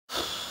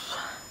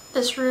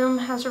This room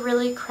has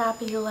really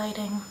crappy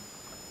lighting.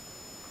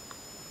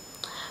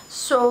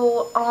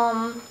 So,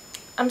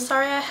 I'm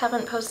sorry I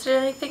haven't posted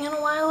anything in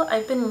a while.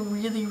 I've been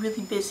really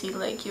busy,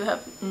 like you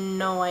have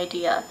no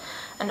idea.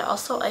 And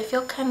also I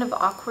feel kind of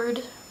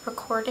awkward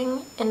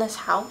recording in this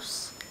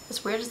house,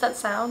 as weird as that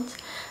sounds,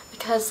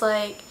 because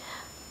like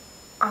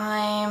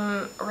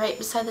I'm right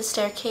beside the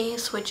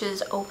staircase, which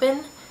is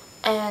open,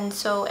 and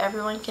so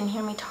everyone can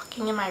hear me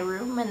talking in my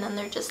room, and then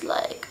they're just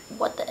like,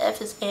 what the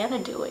F is Anna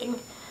doing?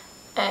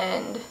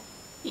 And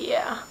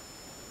yeah,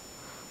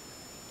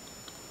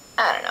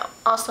 I don't know.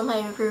 Also,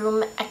 my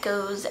room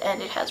echoes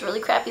and it has really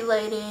crappy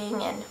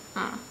lighting, and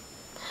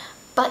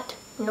but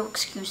no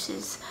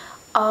excuses.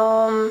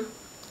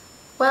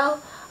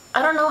 Well,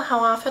 I don't know how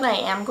often I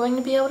am going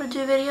to be able to do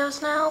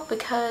videos now,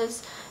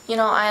 because you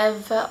know, I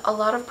have a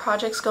lot of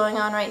projects going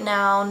on right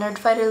now,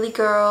 Nerdfighterly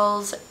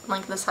Girls,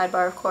 link in the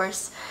sidebar of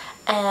course,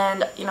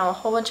 and you know, a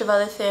whole bunch of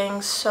other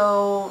things,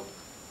 so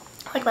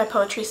like my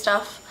poetry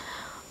stuff.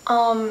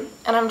 And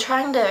I'm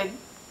trying to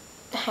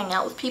hang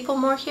out with people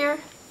more here.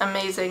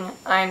 Amazing,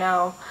 I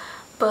know,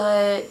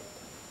 but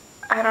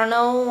I don't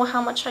know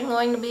how much I'm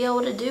going to be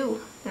able to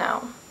do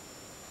now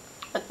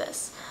with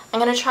this. I'm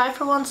gonna try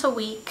for once a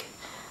week,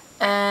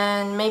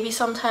 and maybe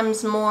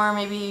sometimes more,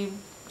 maybe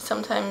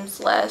sometimes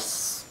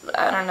less,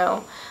 I don't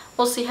know.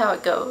 We'll see how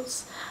it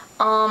goes.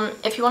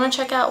 If you want to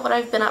check out what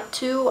I've been up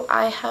to,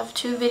 I have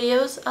 2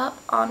 videos up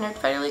on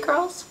Nerdfighterly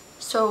Girls,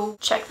 so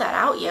check that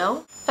out,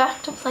 yo.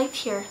 Fact of life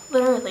here,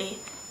 literally.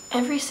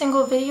 Every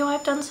single video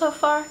I've done so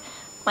far,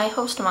 my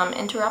host mom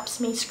interrupts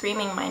me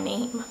screaming my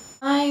name.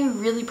 I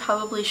really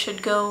probably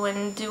should go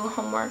and do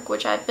homework,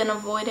 which I've been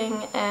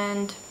avoiding,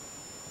 and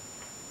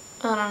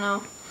I don't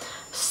know.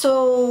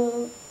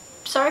 So,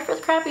 sorry for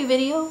the crappy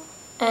video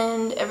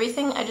and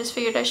everything. I just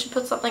figured I should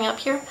put something up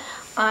here.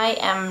 I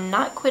am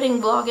not quitting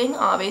vlogging,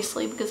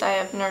 obviously, because I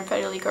have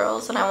Nerdfighterly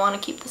Girls and I want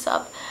to keep this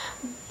up,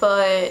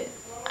 but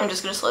I'm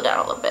just going to slow down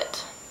a little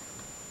bit.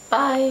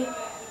 Bye!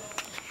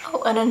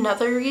 Oh, and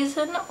another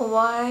reason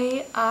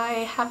why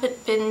I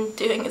haven't been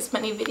doing as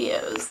many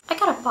videos. I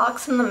got a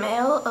box in the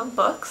mail of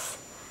books,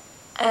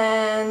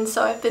 and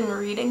so I've been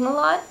reading a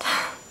lot.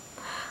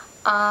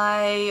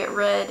 I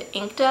read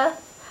Ink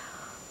Death,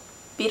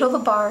 Beetle the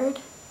Bard,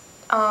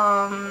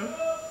 A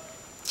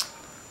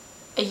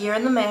Year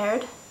in the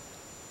Merd,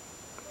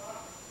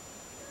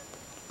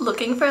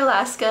 Looking for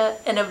Alaska,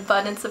 and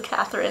Abundance of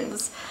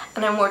Catherines,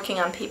 and I'm working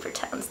on Paper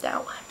Towns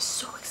now. I'm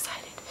so excited.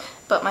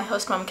 But my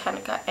host mom kind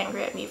of got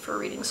angry at me for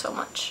reading so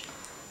much.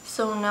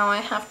 So now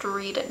I have to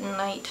read at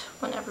night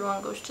when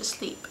everyone goes to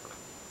sleep.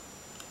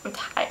 I'm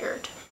tired.